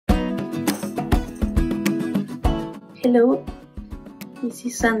Hello, this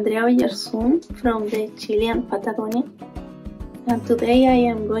is Andrea Oyarzun from the Chilean Patagonia, and today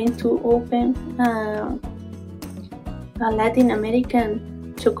I am going to open a Latin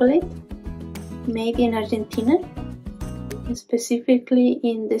American chocolate made in Argentina, specifically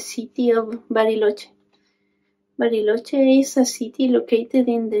in the city of Bariloche. Bariloche is a city located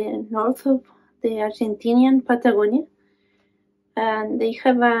in the north of the Argentinian Patagonia, and they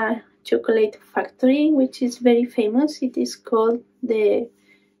have a chocolate factory which is very famous. It is called the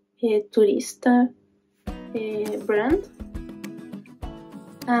Turista brand,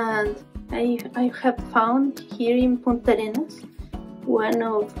 and I have found here in Punta Arenas one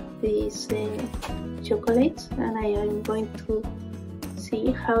of these chocolates, and I am going to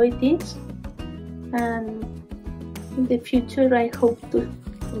see how it is, and in the future I hope to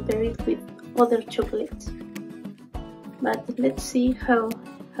compare it with other chocolates. But let's see how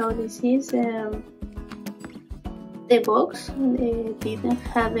this is. The box didn't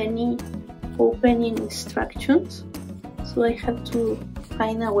have any opening instructions, so I had to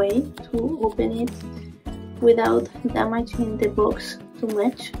find a way to open it without damaging the box too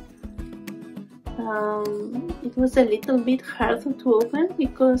much. It was a little bit hard to open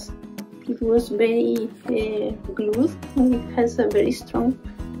because it was very glued. It has a very strong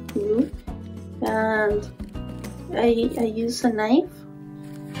glue, and I used a knife.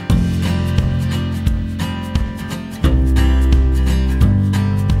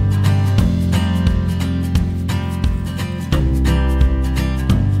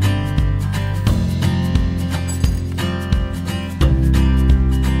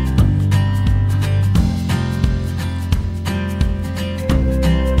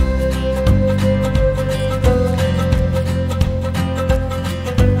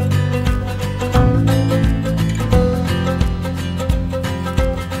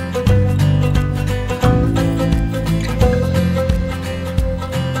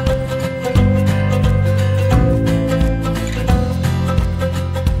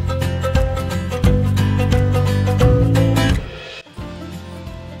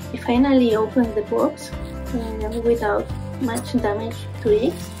 Finally opened the box without much damage to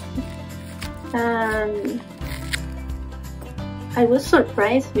it, and I was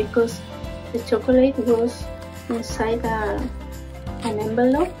surprised because the chocolate was inside an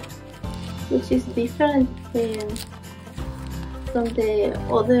envelope which is different from the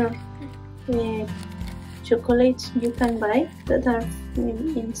other chocolates you can buy that are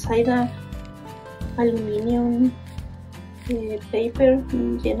inside a aluminum paper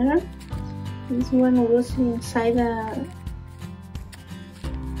in general. This one was inside an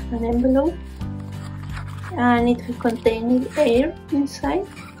envelope, and it contained air inside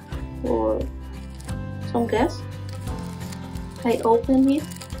or some gas. I opened it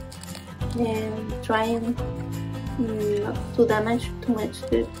and trying not to damage too much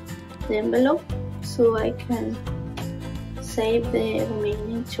the envelope, so I can save the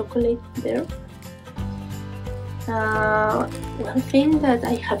remaining chocolate there. One thing that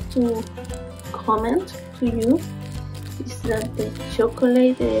I have to comment to you is that the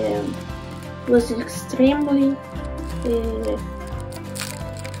chocolate was extremely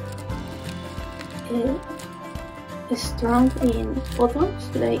strong in odors.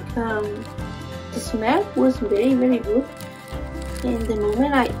 Like the smell was very good, and the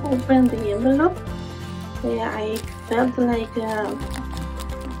moment I opened the envelope, I felt like a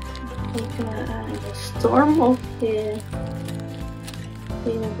storm of a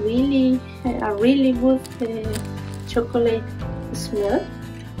really good chocolate smell.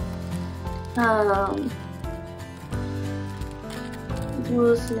 It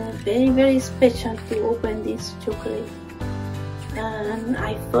was very special to open this chocolate, and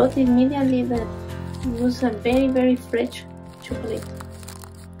I thought immediately that it was a very fresh chocolate.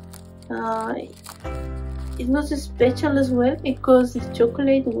 It was special as well because the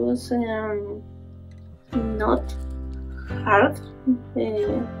chocolate was not hard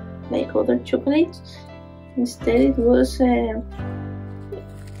like other chocolates. Instead, it was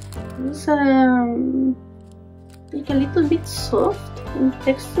like a little bit soft in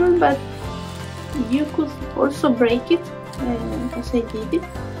texture, but you could also break it as I did it.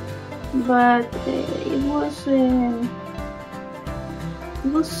 But it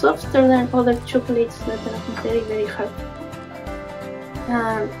was softer than other chocolates that are very hard.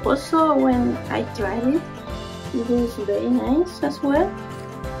 And also when I tried it, it was very nice as well.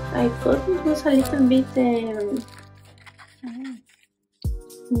 I thought it was a little bit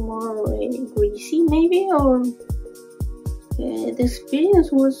more greasy maybe, or the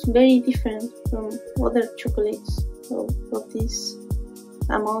experience was very different from other chocolates of this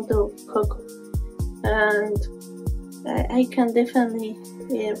amount of cocoa. And I can definitely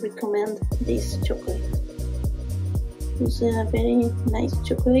recommend this chocolate. It's a very nice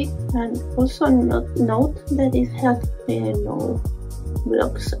chocolate, and also note that it has no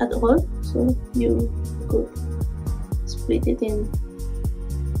blocks at all, so you could split it in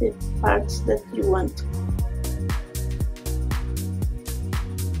the parts that you want.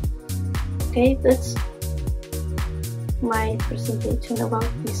 Okay, that's my presentation about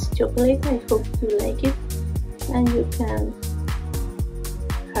this chocolate. I hope you like it and you can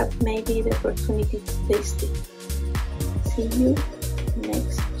have maybe the opportunity to taste it. See you next